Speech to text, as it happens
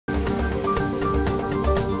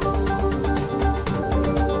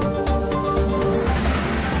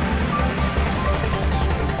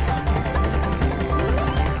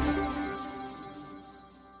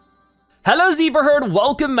Hello Zebra Herd,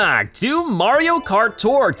 welcome back to Mario Kart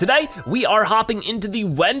Tour. Today, we are hopping into the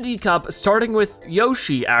Wendy Cup, starting with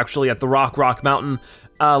Yoshi actually at the Rock Mountain.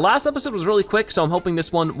 Last episode was really quick, so I'm hoping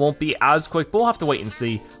this one won't be as quick, but we'll have to wait and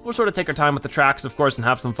see. We'll sort of take our time with the tracks, of course, and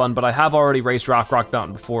have some fun, but I have already raced Rock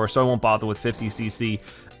Mountain before, so I won't bother with 50cc.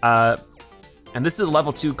 And this is a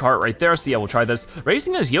level 2 kart right there, so yeah, we'll try this.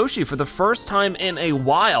 Racing as Yoshi for the first time in a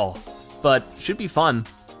while, but should be fun.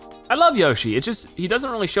 I love Yoshi, it's just, he doesn't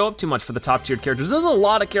really show up too much for the top tiered characters. There's a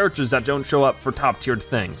lot of characters that don't show up for top tiered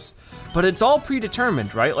things, but it's all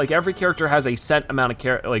predetermined, right? Like every character has a set amount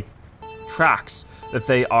of tracks that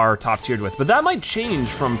they are top tiered with, but that might change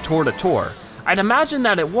from tour to tour. I'd imagine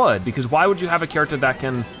that it would, because why would you have a character that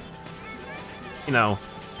can, you know,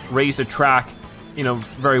 race a track, you know,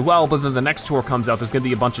 very well, but then the next tour comes out, there's gonna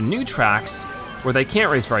be a bunch of new tracks where they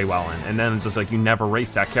can't race very well in, and then it's just like you never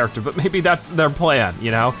race that character, but maybe that's their plan, you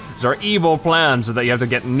know? It's our evil plan so that you have to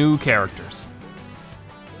get new characters.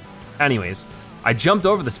 Anyways, I jumped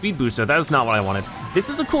over the speed booster, that is not what I wanted. This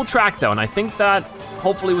is a cool track though, and I think that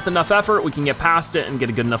hopefully with enough effort, we can get past it and get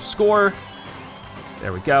a good enough score.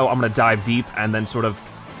 There we go, I'm gonna dive deep and then sort of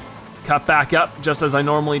cut back up just as I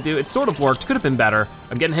normally do. It sort of worked, could have been better.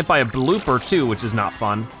 I'm getting hit by a blooper too, which is not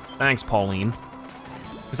fun. Thanks, Pauline.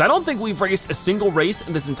 Because I don't think we've raced a single race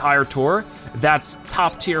in this entire tour that's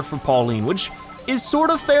top tier for Pauline, which is sort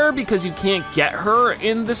of fair because you can't get her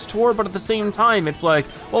in this tour, but at the same time, it's like,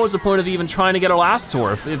 what was the point of even trying to get her last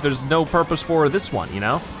tour if there's no purpose for this one, you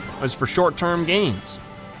know? It was for short-term gains.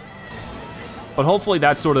 But hopefully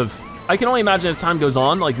that's sort of, I can only imagine as time goes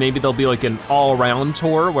on, like maybe there'll be like an all-around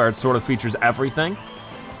tour where it sort of features everything.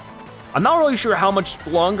 I'm not really sure how much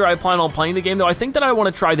longer I plan on playing the game though. I think that I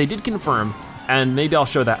wanna try, they did confirm, and maybe I'll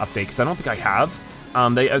show that update, because I don't think I have.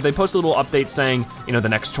 They posted a little update saying, you know, the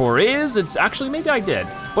next tour it's actually, maybe I did,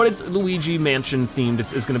 but it's Luigi Mansion themed,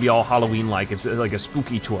 it's gonna be all Halloween-like, it's like a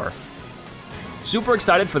spooky tour. Super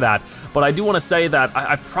excited for that, but I do wanna say that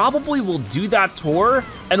I probably will do that tour,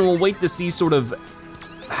 and we'll wait to see sort of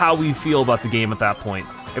how we feel about the game at that point.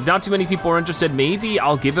 If not too many people are interested, maybe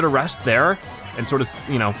I'll give it a rest there, and sort of,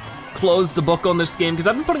 you know, close the book on this game, because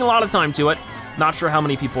I've been putting a lot of time to it. Not sure how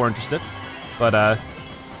many people are interested. But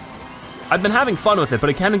I've been having fun with it,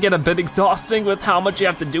 but it can get a bit exhausting with how much you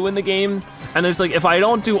have to do in the game. And it's like, if I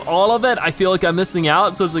don't do all of it, I feel like I'm missing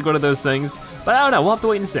out, so it's like one of those things. But I don't know, we'll have to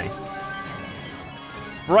wait and see.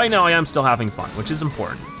 Right now, I am still having fun, which is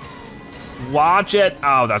important. Watch it,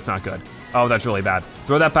 oh, that's not good. Oh, that's really bad.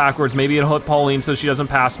 Throw that backwards, maybe it'll hit Pauline so she doesn't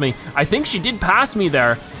pass me. I think she did pass me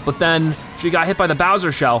there, but then she got hit by the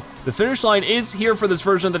Bowser shell. The finish line is here for this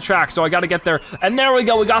version of the track, so I gotta get there. And there we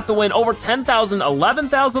go, we got the win. Over 10,000,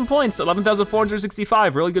 11,000 points,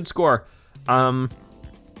 11,465, really good score.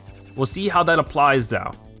 We'll see how that applies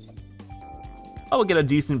though. I will get a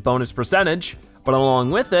decent bonus percentage, but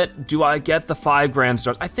along with it, do I get the 5 grand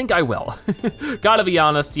stars? I think I will. Gotta be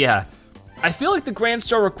honest, yeah. I feel like the Grand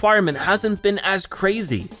Star requirement hasn't been as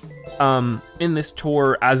crazy in this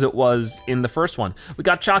tour as it was in the first one. We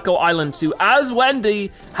got Choco Island 2 as Wendy,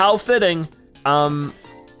 how fitting. And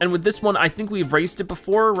with this one, I think we've raced it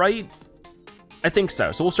before, right? I think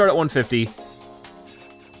so, so we'll start at 150.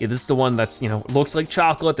 Yeah, this is the one that's, you know, looks like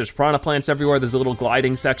chocolate, there's piranha plants everywhere, there's a little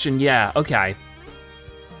gliding section, yeah, okay.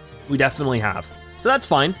 We definitely have. So that's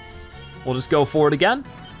fine. We'll just go for it again,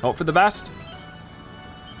 hope for the best.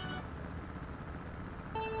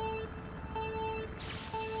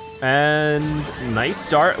 And nice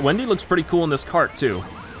start. Wendy looks pretty cool in this kart too.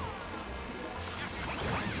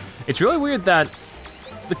 It's really weird that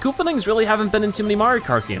the Koopa things really haven't been in too many Mario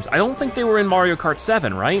Kart games. I don't think they were in Mario Kart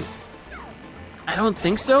 7, right? I don't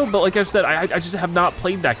think so, but like I've said, I just have not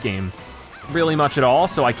played that game really much at all,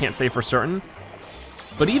 so I can't say for certain.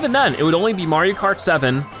 But even then, it would only be Mario Kart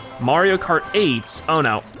 7, Mario Kart 8, oh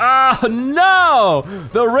no. Oh no!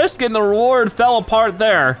 The risk and the reward fell apart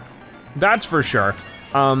there. That's for sure.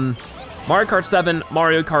 Mario Kart 7,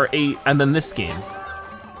 Mario Kart 8, and then this game.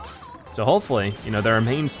 So hopefully, you know, they're a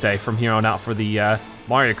mainstay from here on out for the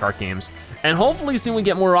Mario Kart games. And hopefully soon we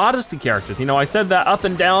get more Odyssey characters. You know, I said that up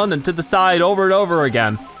and down and to the side over and over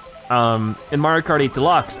again. In Mario Kart 8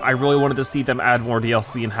 Deluxe, I really wanted to see them add more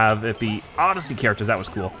DLC and have it be Odyssey characters, that was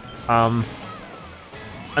cool.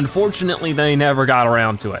 Unfortunately, they never got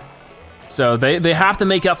around to it. So they have to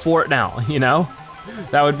make up for it now, you know?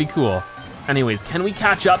 That would be cool. Anyways, can we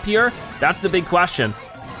catch up here? That's the big question.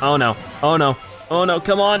 Oh no, oh no, oh no,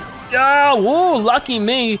 come on. Ah, woo, lucky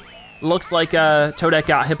me. Looks like Toadette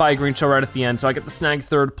got hit by a green shell right at the end, so I get the snag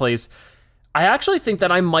 3rd place. I actually think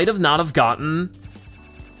that I might have not have gotten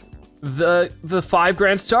the 5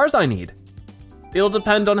 grand stars I need. It'll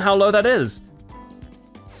depend on how low that is.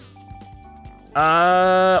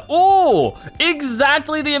 Oh,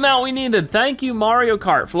 exactly the amount we needed. Thank you, Mario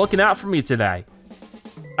Kart, for looking out for me today.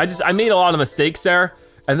 I made a lot of mistakes there,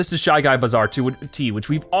 and this is Shy Guy Bazaar T, which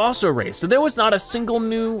we've also raced. So there was not a single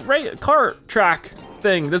new kart track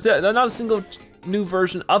thing. There's not a single new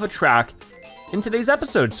version of a track in today's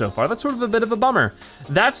episode so far. That's sort of a bit of a bummer.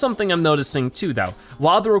 That's something I'm noticing too, though.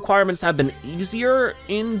 While the requirements have been easier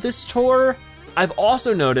in this tour, I've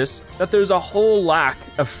also noticed that there's a whole lack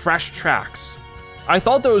of fresh tracks. I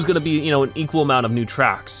thought there was gonna be, an equal amount of new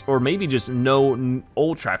tracks, or maybe just no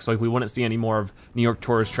old tracks, like we wouldn't see any more of New York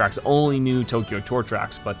Tourist tracks, only new Tokyo Tour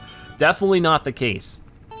tracks, but definitely not the case.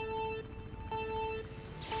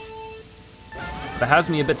 That has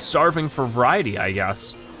me a bit starving for variety, I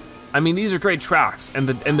guess. I mean, these are great tracks, and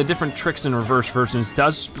the different tricks and reverse versions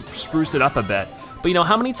does spruce it up a bit. But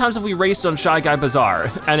how many times have we raced on Shy Guy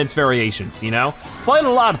Bazaar and its variations, Quite a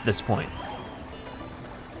lot at this point.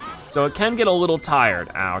 So it can get a little tired,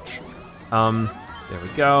 ouch. There we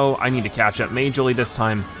go. I need to catch up majorly this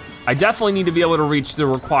time. I definitely need to be able to reach the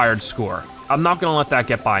required score. I'm not gonna let that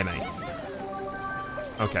get by me.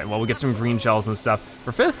 Okay, well, we get some green shells and stuff.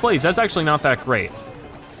 For 5th place, that's actually not that great.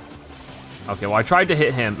 Okay, well, I tried to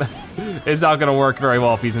hit him. It's not gonna work very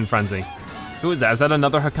well if he's in frenzy. Who is that? Is that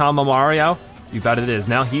another Hakama Mario? You bet it is.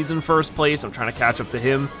 Now he's in 1st place. I'm trying to catch up to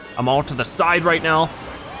him. I'm all to the side right now.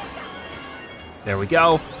 There we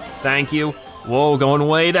go. Thank you. Whoa, going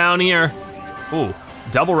way down here. Ooh,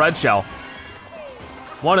 double red shell.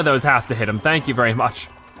 One of those has to hit him. Thank you very much.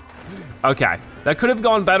 Okay, that could have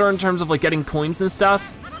gone better in terms of getting coins and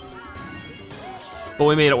stuff, but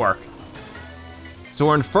we made it work. So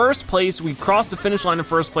we're in 1st place. We crossed the finish line in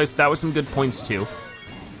 1st place. That was some good points too.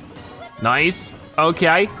 Nice,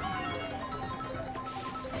 okay.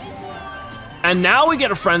 And now we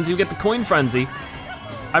get a frenzy, we get the coin frenzy.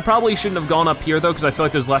 I probably shouldn't have gone up here though, because I feel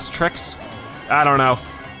like there's less tricks. I don't know.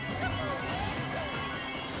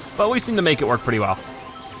 But we seem to make it work pretty well.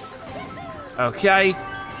 Okay,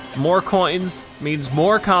 more coins means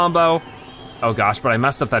more combo. Oh gosh, but I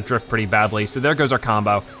messed up that drift pretty badly, so there goes our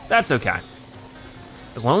combo. That's okay.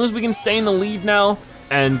 As long as we can stay in the lead now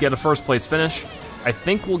and get a 1st place finish, I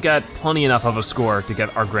think we'll get plenty enough of a score to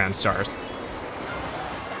get our grand stars.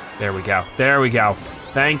 There we go, there we go.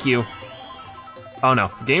 Thank you. Oh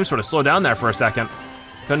no, the game sort of slowed down there for a second.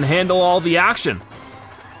 Couldn't handle all the action.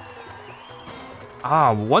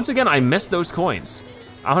 Once again, I missed those coins.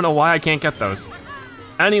 I don't know why I can't get those.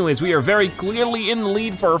 Anyways, we are very clearly in the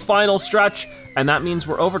lead for our final stretch, and that means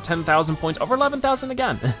we're over 10,000 points, over 11,000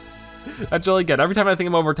 again. That's really good. Every time I think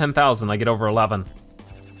I'm over 10,000, I get over 11.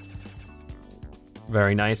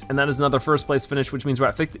 Very nice, and that is another 1st place finish, which means we're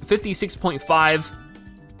at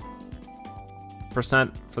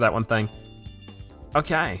 56.5% for that one thing.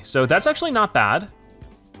 Okay, so that's actually not bad.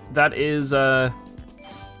 That is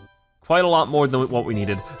quite a lot more than what we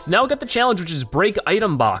needed. So now we got the challenge, which is break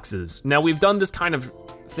item boxes. Now we've done this kind of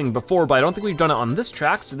thing before, but I don't think we've done it on this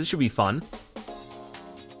track, so this should be fun.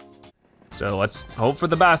 So let's hope for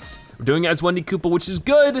the best. We're doing it as Wendy Koopa, which is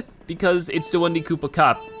good because it's the Wendy Koopa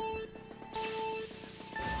Cup.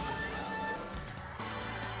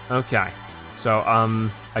 Okay, so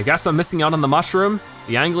I guess I'm missing out on the mushroom.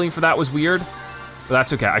 The angling for that was weird, but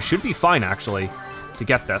that's okay. I should be fine actually to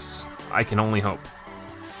get this. I can only hope.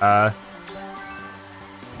 There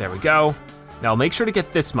we go. Now make sure to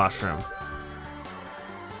get this mushroom.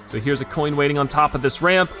 So here's a coin waiting on top of this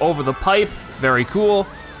ramp over the pipe. Very cool.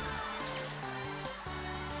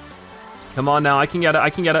 Come on now, I can get it, I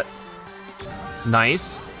can get it.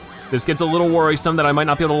 Nice. This gets a little worrisome that I might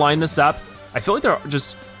not be able to line this up. I feel like there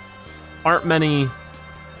just aren't many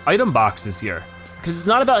item boxes here, because it's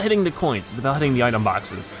not about hitting the coins, it's about hitting the item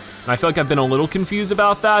boxes. And I feel like I've been a little confused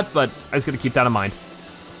about that, but I just gotta keep that in mind.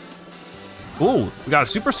 Ooh, we got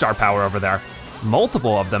a superstar power over there.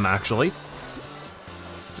 Multiple of them, actually.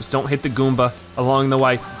 Just don't hit the Goomba along the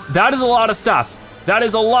way. That is a lot of stuff. That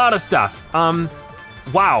is a lot of stuff.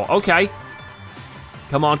 Wow, okay.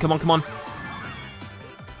 Come on, come on, come on.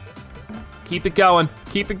 Keep it going,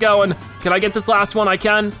 keep it going. Can I get this last one? I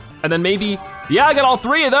can. And then maybe, yeah, I got all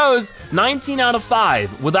 3 of those. 19 out of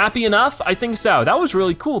 5. Would that be enough? I think so. That was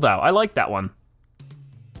really cool though. I like that one.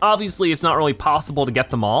 Obviously, it's not really possible to get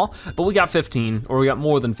them all, but we got 15, or we got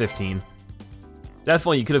more than 15.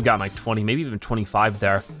 Definitely, you could have gotten like 20, maybe even 25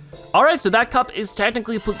 there. All right, so that cup is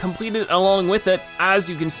technically completed. Along with it, as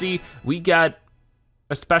you can see, we get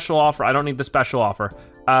a special offer. I don't need the special offer.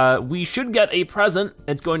 We should get a present.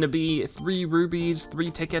 It's going to be 3 rubies,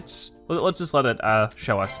 3 tickets. Let's just let it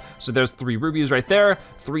show us. So there's 3 rubies right there,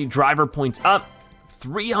 3 driver points up,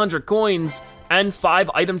 300 coins, and 5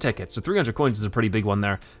 item tickets. So 300 coins is a pretty big one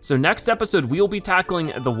there. So next episode, we'll be tackling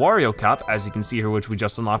the Wario Cup, as you can see here, which we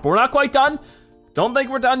just unlocked, but we're not quite done. Don't think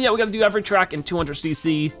we're done yet. We gotta do every track in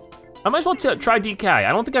 200cc. I might as well try DK.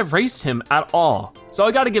 I don't think I've raced him at all, so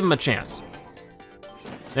I gotta give him a chance.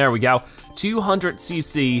 There we go,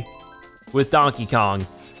 200cc with Donkey Kong.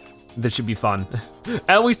 This should be fun.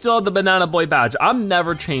 And we still have the Banana Boy badge. I'm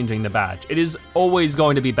never changing the badge. It is always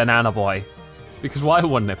going to be Banana Boy, because why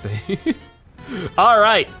wouldn't it be? All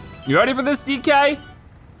right, you ready for this, DK?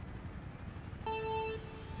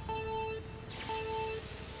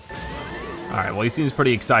 All right, well, he seems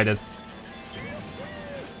pretty excited.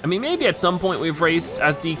 I mean, maybe at some point we've raced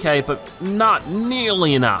as DK, but not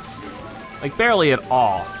nearly enough. Like barely at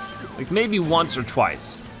all. Like maybe once or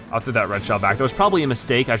twice. I'll throw that red shell back. That was probably a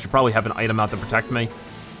mistake. I should probably have an item out to protect me.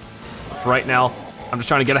 But for right now, I'm just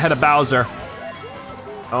trying to get ahead of Bowser.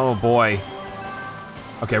 Oh boy.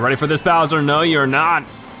 Okay, ready for this, Bowser? No, you're not.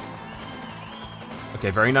 Okay,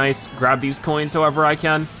 very nice. Grab these coins however I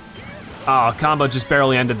can. Oh, combo just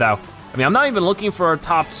barely ended though. I mean, I'm not even looking for a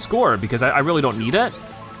top score because I really don't need it.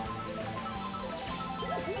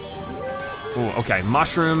 Ooh, okay,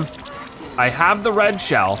 mushroom. I have the red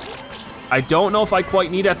shell. I don't know if I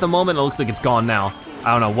quite need it at the moment. It looks like it's gone now.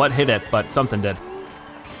 I don't know what hit it, but something did.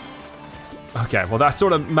 Okay, well that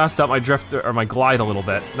sort of messed up my drift or my glide a little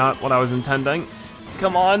bit. Not what I was intending.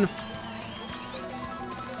 Come on.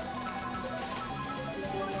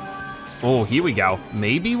 Oh, here we go.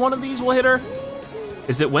 Maybe one of these will hit her.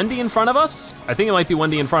 Is it Wendy in front of us? I think it might be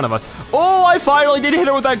Wendy in front of us. Oh, I finally did hit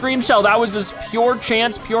her with that green shell. That was just pure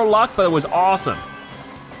chance, pure luck, but it was awesome.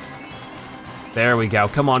 There we go,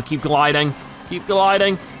 come on, keep gliding. Keep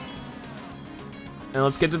gliding. And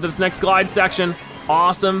let's get to this next glide section.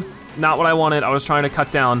 Awesome, not what I wanted. I was trying to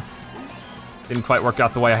cut down. Didn't quite work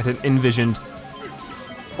out the way I had envisioned.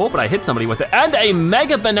 Oh, but I hit somebody with it. And a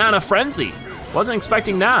Mega Banana Frenzy. Wasn't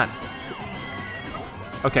expecting that.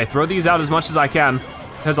 Okay, throw these out as much as I can.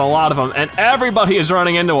 There's a lot of them, and everybody is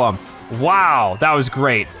running into them. Wow, that was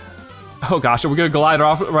great. Oh gosh, are we gonna glide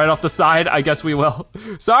right off the side? I guess we will.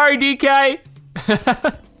 Sorry, DK.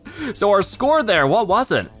 So our score there, what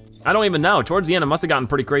was it? I don't even know. Towards the end, it must have gotten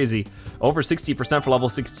pretty crazy. Over 60% for level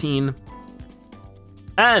 16.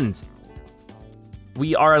 And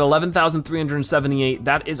we are at 11,378.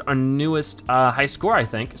 That is our newest high score, I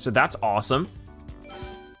think. So that's awesome.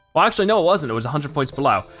 Well, actually, no, it wasn't. It was 100 points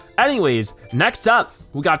below. Anyways, next up,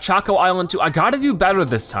 we got Choco Island 2. I gotta do better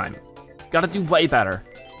this time. Gotta do way better.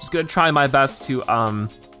 Just gonna try my best to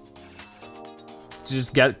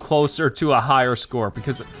just get closer to a higher score,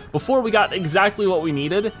 because before we got exactly what we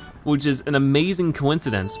needed, which is an amazing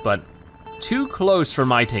coincidence, but too close for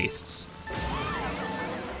my tastes.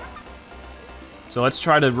 So let's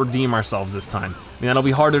try to redeem ourselves this time. I mean, that'll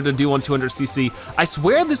be harder to do on 200cc. I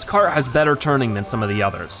swear this kart has better turning than some of the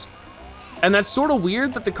others. And that's sort of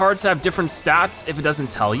weird that the karts have different stats if it doesn't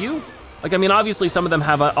tell you. Like, I mean, obviously some of them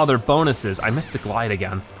have other bonuses. I missed a glide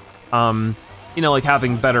again. You know, like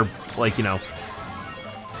having better, like, you know,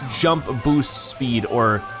 jump boost speed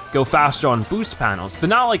or go faster on boost panels, but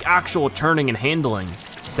not like actual turning and handling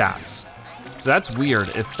stats. So that's weird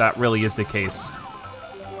if that really is the case.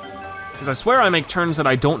 Because I swear I make turns that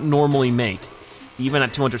I don't normally make, even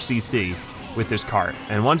at 200cc with this kart.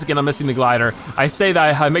 And once again, I'm missing the glider. I say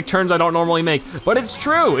that I make turns I don't normally make, but it's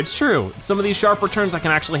true, it's true. Some of these sharper turns I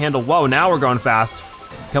can actually handle. Whoa, now we're going fast.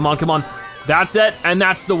 Come on, come on. That's it, and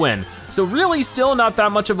that's the win. So really still not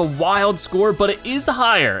that much of a wild score, but it is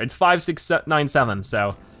higher. It's 5697,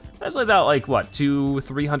 so that's about like what,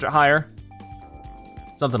 200-300 higher?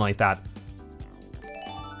 Something like that.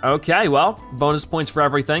 Okay, well, bonus points for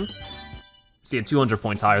everything. See, at 200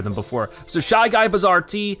 points higher than before. So Shy Guy Bazaar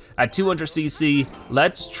T at 200cc.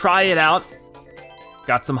 Let's try it out.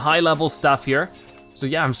 Got some high level stuff here. So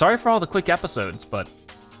yeah, I'm sorry for all the quick episodes, but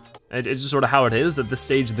it's just sort of how it is at this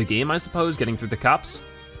stage of the game, I suppose, getting through the cups.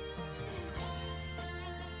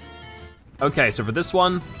 Okay, so for this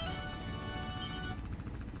one,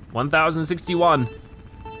 1061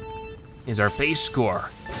 is our base score.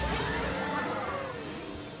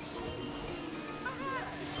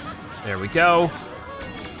 There we go.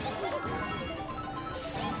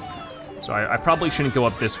 So I probably shouldn't go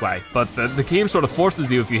up this way, but the game sort of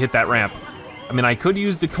forces you if you hit that ramp. I mean, I could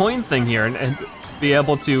use the coin thing here and be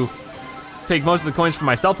able to take most of the coins for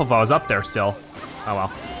myself if I was up there still. Oh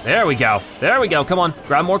well, there we go, come on,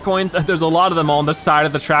 grab more coins. There's a lot of them all on the side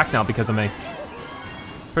of the track now because of me.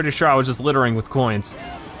 Pretty sure I was just littering with coins.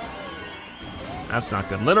 That's not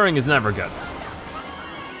good, littering is never good.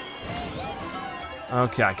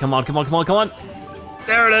 Okay, come on, come on, come on, come on.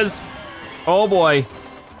 There it is. Oh boy.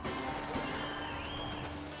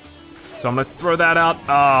 So I'm gonna throw that out.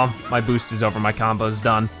 Oh, my boost is over, my combo is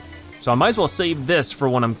done. So I might as well save this for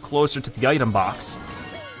when I'm closer to the item box.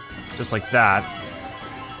 Just like that.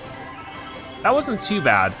 That wasn't too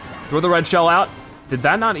bad. Throw the red shell out. Did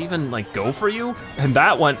that not even like go for you? And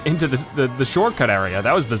that went into the shortcut area.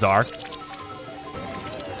 That was bizarre.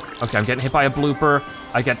 Okay, I'm getting hit by a blooper.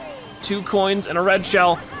 I get 2 coins and a red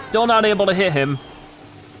shell. Still not able to hit him.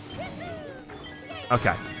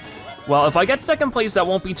 Okay. Well, if I get second place, that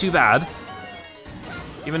won't be too bad.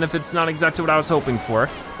 Even if it's not exactly what I was hoping for.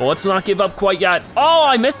 Well, let's not give up quite yet. Oh,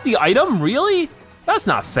 I missed the item, really? That's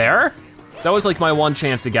not fair. So that was like my one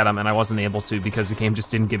chance to get him and I wasn't able to because the game just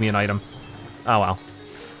didn't give me an item. Oh well.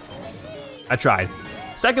 I tried.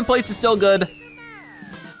 Second place is still good.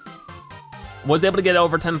 Was able to get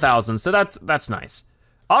over 10,000, so that's nice.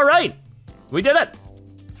 All right, we did it.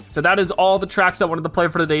 So that is all the tracks I wanted to play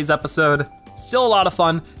for today's episode. Still a lot of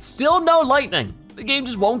fun, still no lightning. The game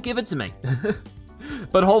just won't give it to me.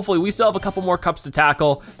 But hopefully we still have a couple more cups to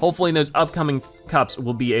tackle. Hopefully in those upcoming cups,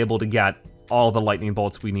 we'll be able to get all the lightning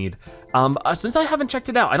bolts we need. Since I haven't checked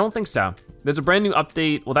it out, I don't think so. There's a brand new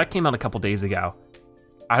update. Well, that came out a couple days ago.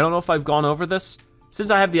 I don't know if I've gone over this.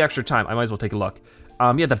 Since I have the extra time, I might as well take a look.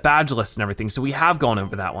 Yeah, the badge list and everything, so we have gone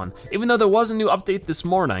over that one. Even though there was a new update this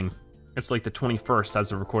morning, it's like the 21st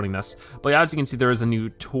as of recording this. But as you can see, there is a new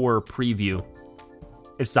tour preview.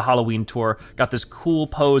 It's the Halloween tour. Got this cool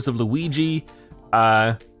pose of Luigi,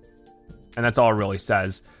 and that's all it really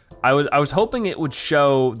says. I was hoping it would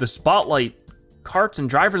show the spotlight carts and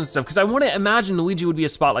drivers and stuff, because I wouldn't imagine Luigi would be a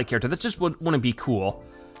spotlight character. That just wouldn't be cool.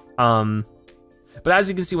 But as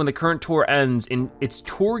you can see, when the current tour ends, its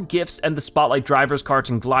tour gifts and the spotlight drivers, carts,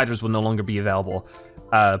 and gliders will no longer be available.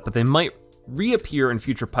 But they might reappear in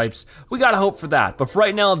future pipes. We gotta hope for that. But for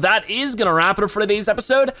right now, that is gonna wrap it up for today's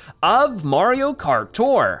episode of Mario Kart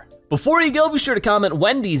Tour. Before you go, be sure to comment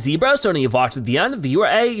Wendy Zebra so you've watched at the end. You are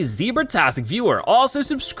a Zebra-tastic viewer. Also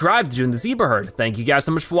subscribe to join the Zebra Herd. Thank you guys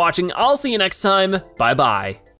so much for watching. I'll see you next time. Bye-bye.